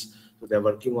genes. So they're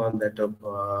working on that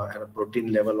at a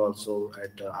protein level, also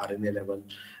at RNA level,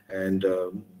 and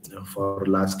for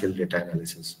large-scale data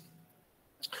analysis.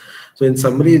 So in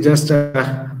summary, just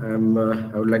I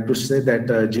would like to say that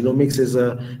genomics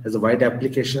has a wide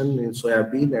application in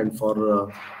soybean and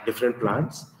for different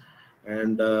plants,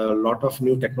 and a lot of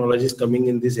new technologies coming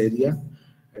in this area.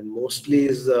 and mostly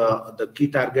is the key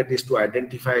target is to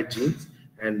identify genes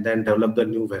and then develop the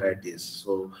new varieties.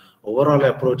 So overall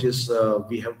approach is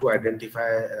we have to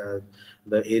identify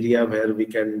the area where we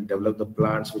can develop the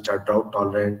plants which are drought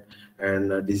tolerant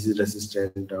and disease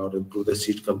resistant, or improve the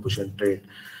seed composition trait.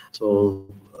 So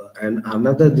and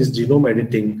another, this genome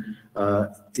editing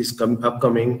is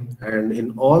upcoming, and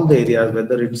in all the areas,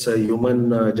 whether it's human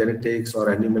genetics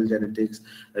or animal genetics,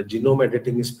 genome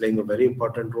editing is playing a very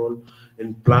important role.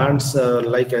 In plants,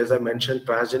 like as I mentioned,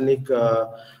 transgenic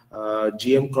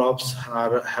GM crops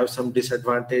have some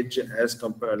disadvantage as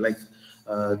compared, like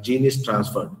gene is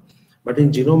transferred. But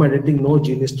in genome editing, no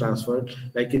gene is transferred.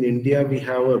 Like in India, we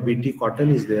have a BT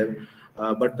cotton is there,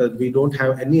 but we don't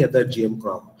have any other GM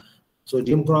crop. So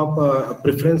GM crop,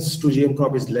 preference to GM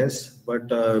crop is less, but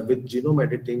with genome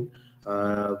editing,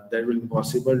 that will be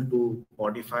possible to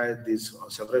modify these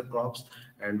several crops,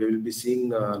 and we will be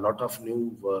seeing a lot of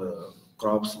new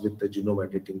crops with the genome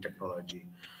editing technology.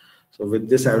 So with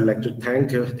this, I would like to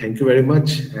thank you very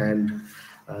much, and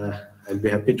I'll be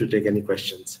happy to take any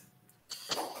questions.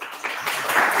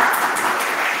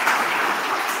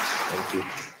 Thank you.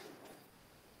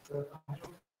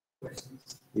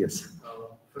 Yes.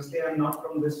 Firstly, I'm not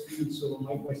from this field, so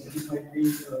my questions might be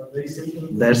very simple.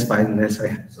 That's fine. That's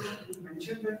fine. So you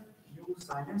mentioned that you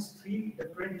silenced 3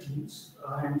 different genes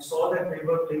and saw that they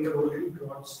were playing a role in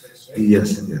drought stress, right?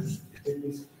 Yes, yes.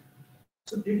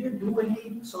 So did you do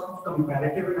any sort of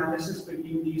comparative analysis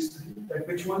between these 3? That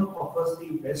which one offers the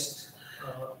best?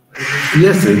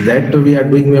 Yes, that we are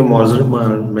doing. We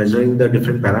are measuring the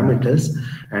different parameters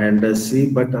and see.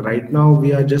 But right now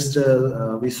we are just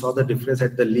we saw the difference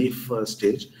at the leaf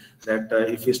stage. That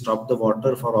if we stop the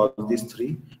water for all these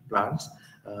 3 plants,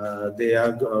 they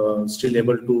are still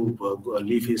able to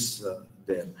leaf is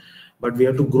there. But we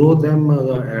have to grow them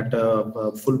at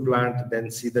a full plant, then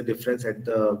see the difference at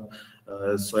the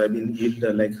soybean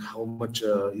yield, like how much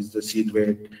is the seed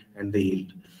weight and the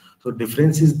yield. So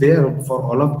difference is there for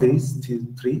all of these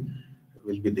 3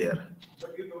 will be there.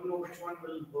 But you don't know which one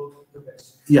will work the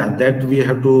best. Yeah, that we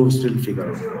have to still figure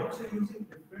out. Because you're also using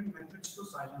different methods to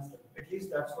silence them. At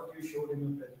least that's what you showed in your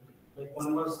presentation. Like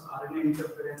one was RNA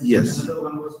interference, yes. Another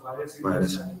one was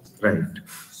virus. Right.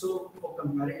 So for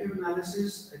comparative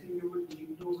analysis, I think you would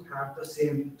need to have the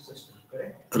same system,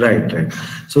 correct? Right.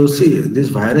 So see, this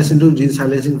virus-induced gene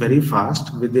silencing very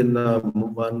fast. Within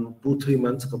 1, 2, 3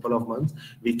 months, couple of months,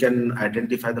 we can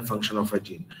identify the function of a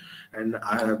gene. And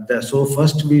so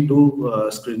first we do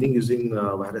screening using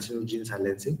virus-induced gene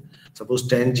silencing. Suppose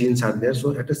 10 genes are there.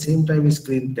 So at the same time, we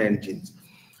screen 10 genes.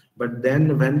 But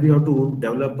then when we have to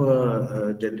develop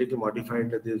a genetically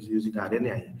modified this using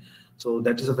RNAi, so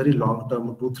that is a very long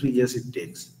term, 2-3 years it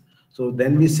takes. So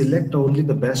then we select only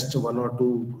the best 1 or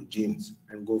 2 genes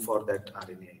and go for that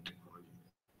RNAi technology.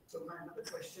 So my another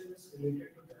question is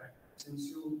related to that. Since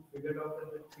you figured out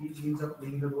that the 3 genes are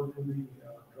playing the role in the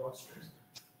drought stress,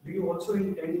 do you also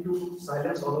intend to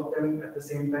silence all of them at the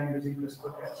same time using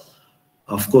CRISPR-Cas?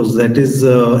 Of course, that is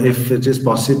if it is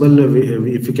possible,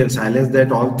 if we can silence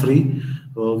that all 3,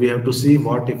 we have to see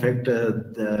what effect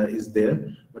is there.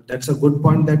 But that's a good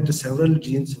point that several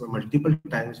genes multiple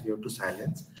times we have to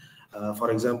silence.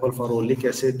 For example, for oleic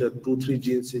acid, 2-3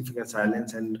 genes if you can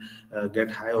silence and get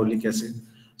high oleic acid,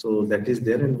 so that is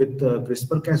there. And with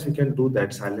CRISPR-Cas we can do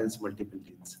that, silence multiple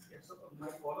genes. Yes, so my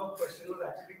follow-up question was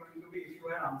actually going to be if you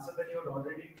had answered that you had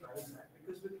already tried that,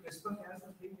 because with CRISPR-Cas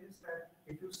the thing is that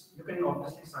you can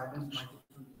obviously silence multiple,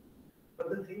 but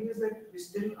the thing is that we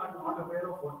still are not aware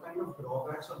of what kind of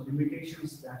drawbacks or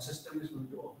limitations that system is going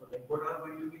to offer. Like what are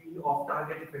going to be the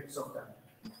off-target effects of that?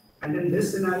 And in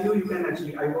this scenario, you can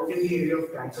actually, I work in the area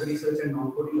of cancer research and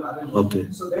non-coding RNA. Okay.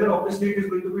 So there obviously it is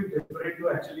going to be different to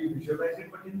actually visualize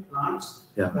it, but in plants,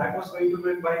 that was going to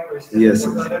be my question. Yes.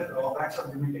 What are the drawbacks or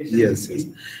limitations? Yes.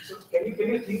 So can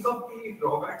you think of the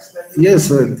drawbacks that yes,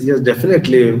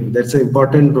 definitely. That's an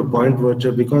important point,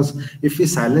 Roger, because if we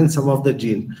silence some of the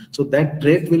gene, so that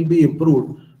trait will be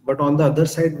improved. But on the other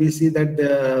side, we see that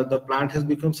the plant has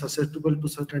become susceptible to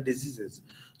certain diseases.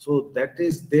 So that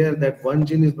is there, that one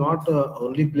gene is not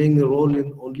only playing a role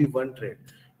in only one trait.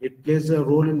 It plays a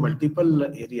role in multiple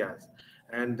areas.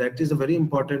 And that is a very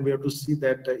important. We have to see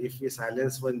that if we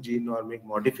silence one gene or make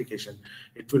modification,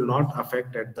 it will not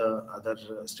affect at the other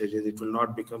stages. It will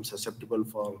not become susceptible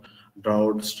for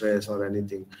drought, stress or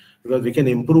anything. Because we can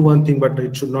improve one thing, but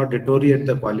it should not deteriorate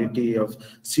the quality of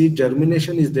seed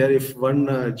germination is there. If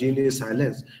one gene is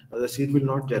silenced, the seed will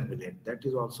not germinate. That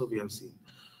is also we have seen.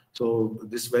 So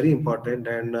this is very important.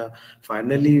 And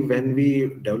finally, when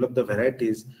we develop the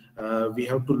varieties, we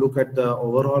have to look at the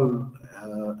overall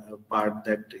part,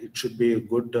 that it should be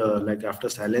good, like after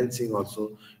silencing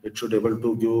also, it should able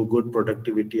to give good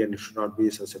productivity and it should not be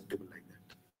susceptible like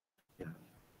that. Yeah,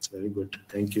 it's very good.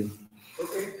 Thank you.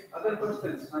 Okay, other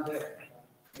questions? Okay.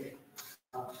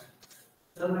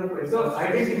 So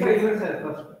identify yourself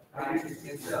first.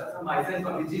 So myself,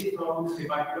 Abhijit from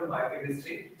Department of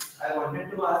Biochemistry. I wanted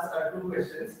to ask two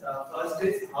questions. First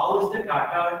is, how is the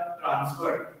data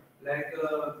transferred? Like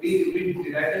we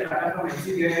derive the data from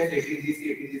NCBIS,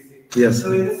 ATGC. Yes.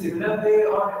 So in a similar way,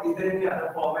 or is there any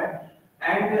other format?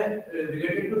 And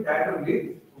related to that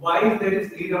only, why there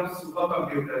is need of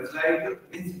supercomputers? Like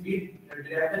we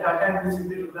derive the data and we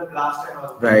simply do the blast and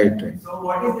all. Right. So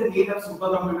what is the need of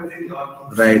supercomputers in your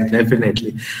case? Right,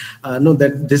 definitely. No,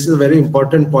 that this is a very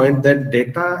important point, that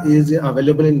data is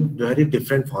available in very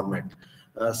different format.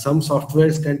 Some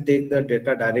softwares can take the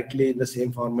data directly in the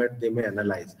same format they may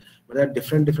analyze, but there are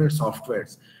different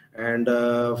softwares. And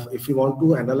if you want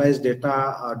to analyze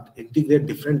data or integrate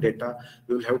different data,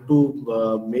 you will have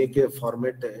to make a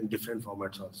format in different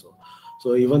formats also.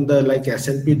 So even the like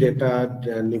SNP data,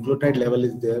 nucleotide level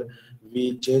is there.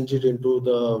 We change it into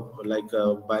the like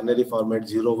binary format,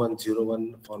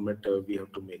 0101 format. We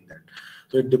have to make that.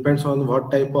 So it depends on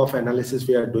what type of analysis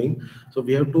we are doing. So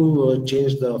we have to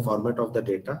change the format of the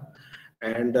data.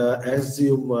 And as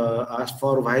you asked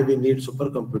for why we need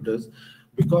supercomputers,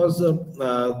 because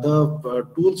the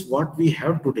tools what we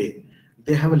have today,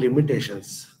 they have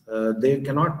limitations. They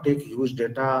cannot take huge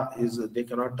data, they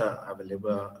cannot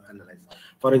analyze.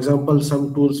 For example,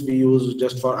 some tools we use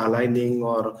just for aligning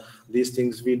or these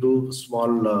things, we do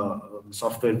small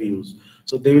software we use.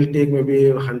 So they will take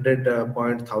maybe 100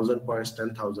 points, 1,000 points,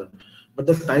 10,000. But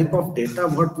the type of data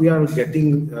what we are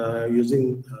getting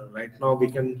using right now, we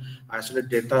can isolate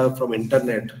data from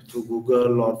internet through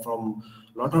Google or from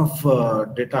lot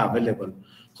of data available.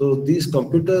 So these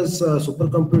computers,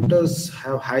 supercomputers,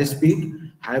 have high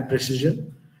speed, high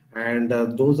precision, and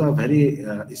those are very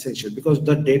essential, because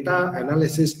the data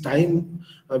analysis time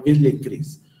will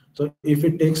increase. So if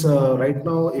it takes right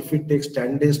now, if it takes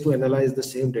 10 days to analyze the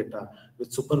same data,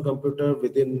 with supercomputer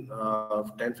within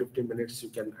 10-15 minutes you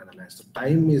can analyze. So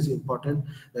time is important,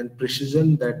 and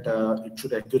precision, that it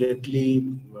should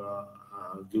accurately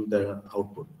give the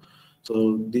output.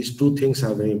 So these two things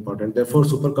are very important. Therefore,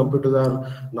 supercomputers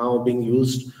are now being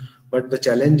used. But the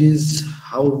challenge is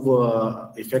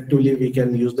how effectively we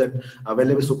can use that.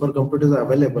 Available supercomputers are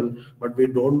available, but we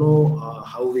don't know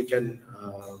how we can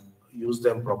use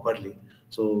them properly.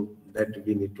 So that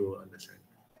we need to understand.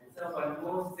 So one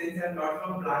more, since I'm not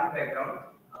from plant background,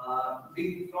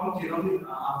 from genomic,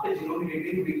 after genomic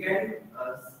editing, we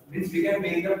can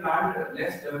make the plant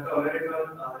less tolerant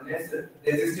or less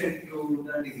resistant to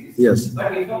the disease. Yes.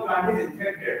 But if a plant is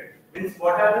infected, means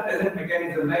what are the present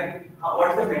mechanisms? Like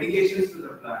what are the medications to the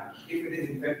plant if it is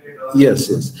infected? Or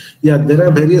Yes. Yeah, there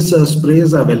are various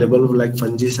sprays available, like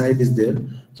fungicide is there.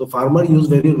 So farmer use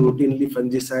very routinely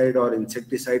fungicide or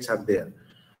insecticides are there.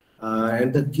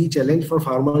 And the key challenge for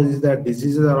farmers is that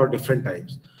diseases are of different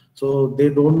types. So they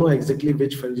don't know exactly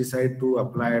which fungicide to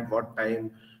apply at what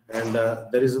time, and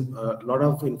there is a lot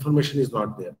of information is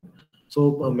not there.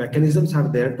 So mechanisms are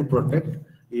there to protect,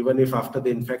 even if after the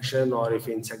infection or if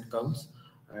insect comes.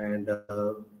 And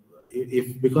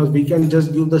because we can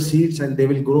just give the seeds and they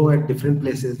will grow at different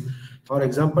places. For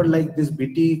example, like this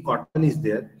BT cotton is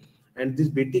there, and this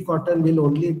BT cotton will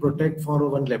only protect for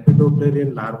one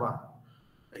lepidopteran larva.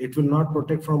 It will not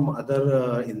protect from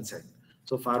other insect.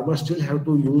 So farmers still have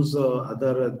to use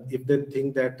other, if they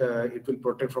think that it will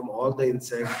protect from all the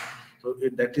insects. So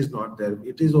that is not there.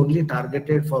 It is only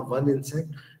targeted for one insect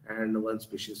and one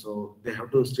species. So they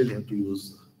still have to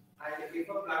use. And if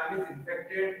a plant is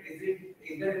infected, is it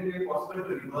either in a way possible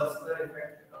to reverse the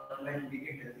effect, like make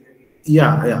it healthy?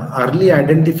 Yeah. Early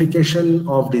identification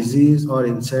of disease or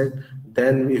insect,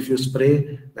 then if you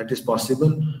spray, that is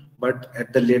possible. But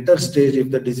at the later stage,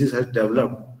 if the disease has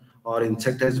developed or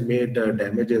insect has made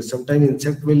damages, sometimes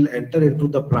insect will enter into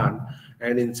the plant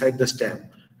and inside the stem.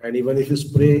 And even if you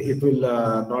spray, it will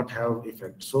not have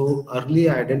effect. So early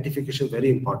identification is very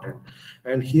important.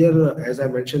 And here, as I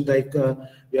mentioned, like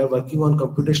we are working on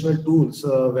computational tools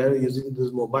where using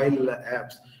these mobile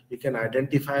apps, we can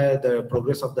identify the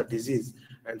progress of the disease,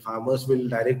 and farmers will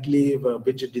directly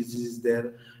which disease is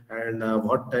there and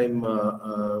what time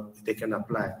they can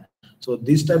apply. So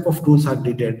these type of tools are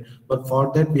needed, but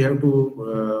for that we have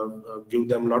to give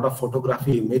them a lot of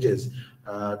photography images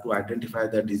to identify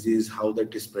the disease, how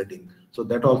that is spreading. So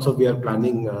that also we are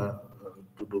planning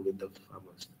to do with the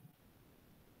farmers.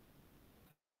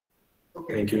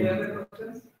 Okay. Thank you. Any other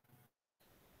questions?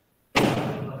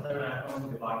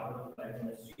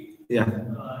 Yeah.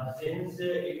 Since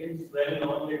it is well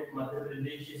known that Madhya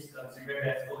Pradesh is considered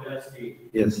as soya state,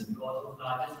 Yes. because of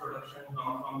largest production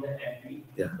come from the MP.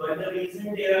 Yeah. But the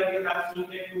recent era we have seen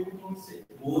that two things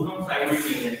goes on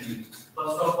simultaneously.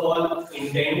 First of all,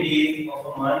 in 10 days of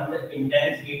a month,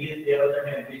 intense heat is there, the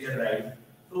temperature rise.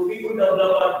 So we could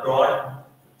develop a drought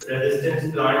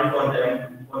resistance plant for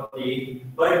them for the.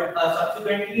 But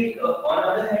subsequently, on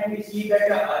other hand, we see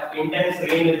that intense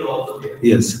rain is also there.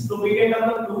 Yes. So we can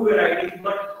develop two varieties,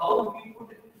 but how we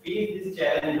could face this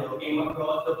challenge or came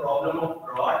across the problem of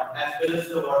drought as well as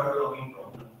the waterlogging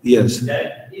problem? Yes.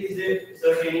 That is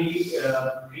certainly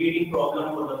creating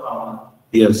problem for the farmer.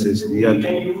 Yes, yes. Yeah. We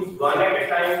can use one at a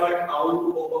time, but how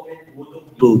to cope up with both of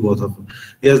them? To both of them.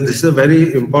 Yes, this is a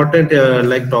very important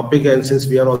like topic, and since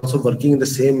we are also working in the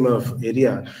same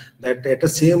area, that at the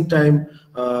same time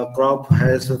crop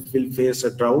will face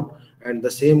a drought, and the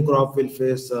same crop will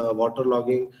face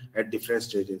waterlogging at different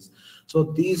stages. So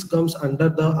these comes under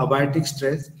the abiotic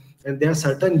stress, and there are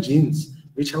certain genes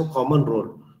which have common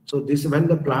role. So this, when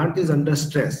the plant is under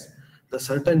stress, the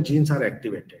certain genes are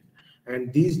activated,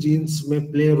 and these genes may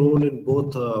play a role in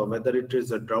both whether it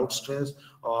is a drought stress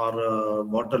or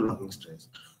waterlogging stress.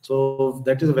 So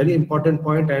that is a very important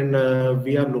point, and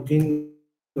we are looking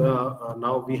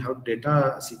now we have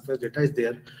data, sequence data is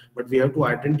there, but we have to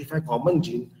identify common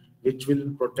gene which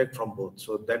will protect from both.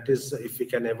 So that is if we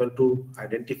can able to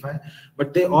identify,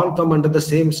 but they all come under the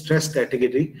same stress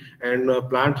category, and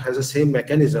plant has the same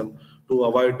mechanism to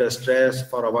avoid the stress,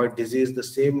 for avoid disease. The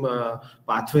same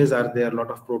pathways are there, a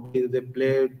lot of proteins, they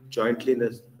play jointly in a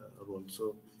role.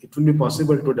 So it will be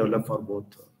possible to develop for both.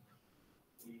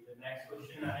 The next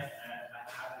question I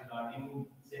have regarding,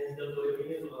 since the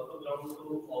soybean is also belongs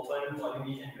to open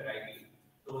pollination variety,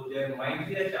 so there might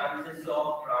be a chances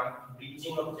of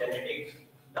breaching of genetic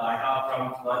data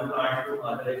from one plant to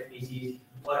other species,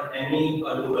 or any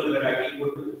local variety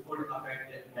could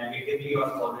affect negatively or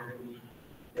positively.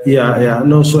 Yeah.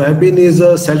 No, soybean is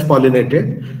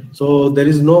self-pollinated, so there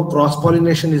is no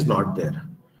cross-pollination is not there,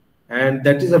 and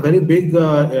that is a very big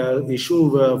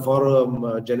issue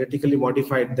for genetically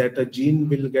modified, that a gene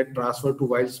will get transferred to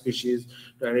wild species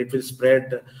and it will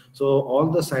spread. So all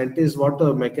the scientists, what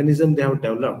mechanism they have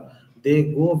developed, they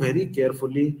go very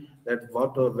carefully that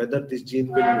what whether this gene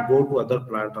will go to other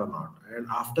plant or not, and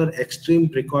after extreme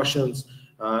precautions,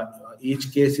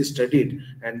 each case is studied,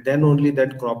 and then only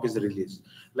that crop is released.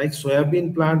 Like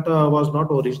soybean plant was not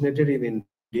originated in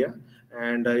India,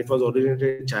 and it was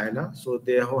originated in China. So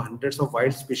they have hundreds of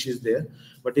wild species there,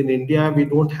 but in India we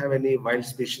don't have any wild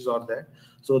species or that.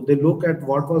 So they look at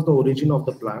what was the origin of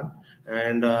the plant,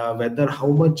 and whether how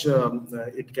much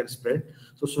it can spread.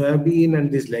 So soybean and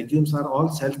these legumes are all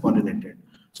self-pollinated.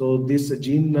 So this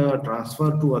gene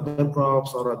transfer to other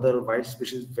crops or other wild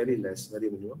species very less, very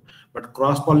minimum. But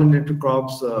cross-pollinated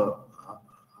crops,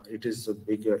 it is a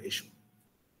big issue.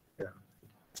 Yeah.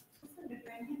 So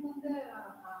depending on the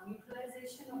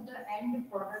utilization of the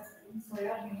end product in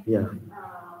soybean, Yeah.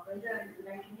 whether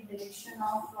like in the direction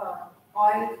of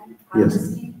oil Yes.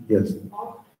 harvesting, Yes.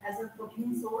 or as a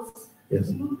protein source,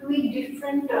 Yes. you doing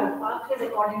different pathways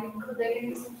accordingly, because there can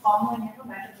be some common,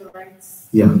 metabolites.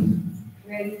 Yeah.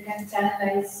 Where you can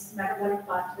channelize metabolic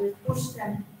pathways, push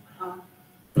them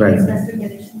Right. in specific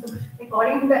direction. So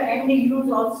according to the end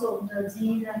use also, the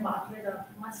genes and pathways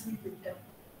must be picked up.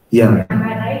 Yeah. Am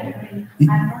I right? I mean,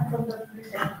 I'm not from the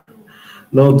field.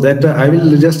 No, that I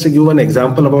will just give an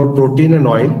example about protein and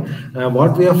oil.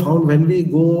 What we have found, when we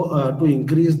go to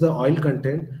increase the oil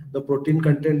content, the protein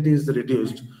content is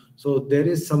reduced. So there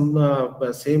is some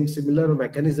similar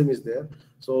mechanism is there.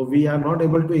 So we are not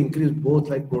able to increase both,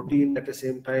 like protein at the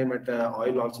same time, at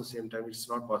oil also same time. It's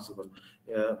not possible.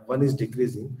 One is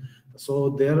decreasing.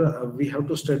 So there we have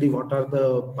to study what are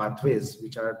the pathways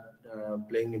which are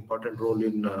playing important role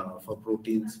in for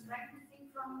proteins. I'm trying to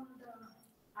think from the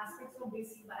aspects of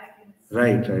basic biochemistry.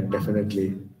 Right,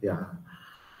 definitely, yeah.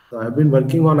 So I've been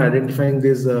working on identifying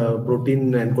these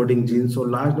protein encoding genes. So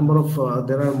large number of,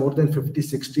 there are more than 50,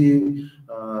 60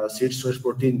 seed source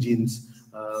protein genes,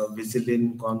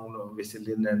 vicillin, corn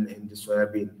vicillin, and in the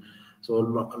soybean. So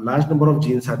large number of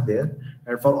genes are there.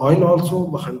 And for oil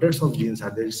also, hundreds of genes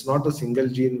are there. It's not a single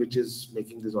gene which is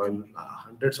making this oil,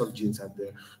 hundreds of genes are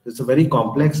there. It's a very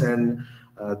complex, and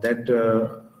that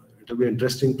it will be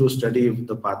interesting to study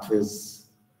the pathways.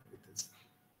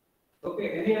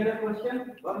 Okay, any other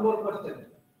question? One more question.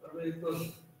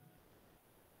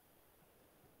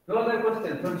 No other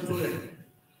question from student.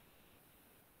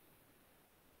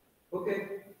 Okay,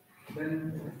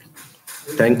 then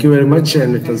Thank you very much,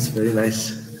 and it was very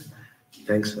nice.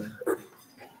 Thanks, sir.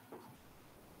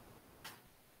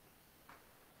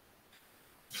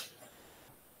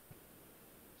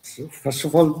 So first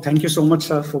of all, thank you so much,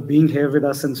 sir, for being here with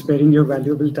us and sparing your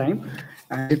valuable time.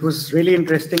 And it was really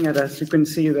interesting. And as you can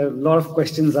see, there are a lot of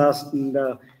questions asked, and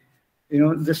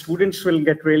the students will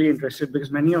get really interested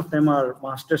because many of them are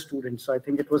master students. So I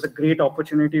think it was a great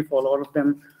opportunity for a lot of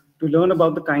them to learn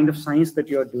about the kind of science that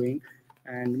you're doing.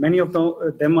 And many of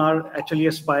them are actually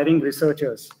aspiring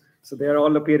researchers. So they are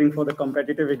all appearing for the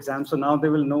competitive exam. So now they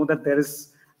will know that there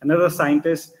is another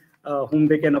scientist whom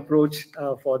they can approach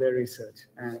for their research.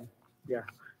 And yeah,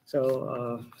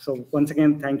 so once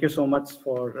again, thank you so much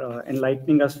for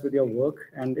enlightening us with your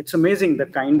work. And it's amazing the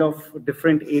kind of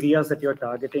different areas that you're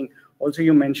targeting. Also,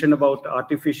 you mentioned about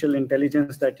artificial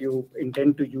intelligence that you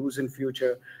intend to use in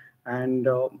future. And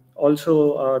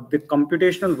also the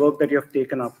computational work that you have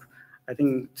taken up. I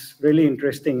think it's really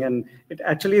interesting, and it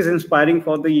actually is inspiring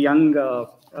for the young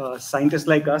scientists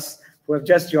like us who have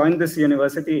just joined this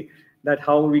university, that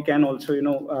how we can also,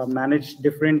 manage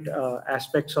different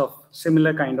aspects of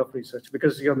similar kind of research,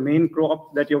 because your main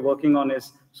crop that you're working on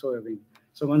is soybean.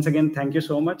 So once again, thank you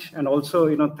so much. And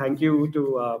also, thank you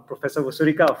to Professor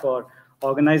Vasurika for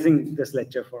organizing this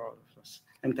lecture for all of us.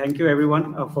 And thank you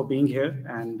everyone for being here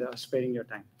and sparing your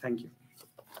time. Thank you.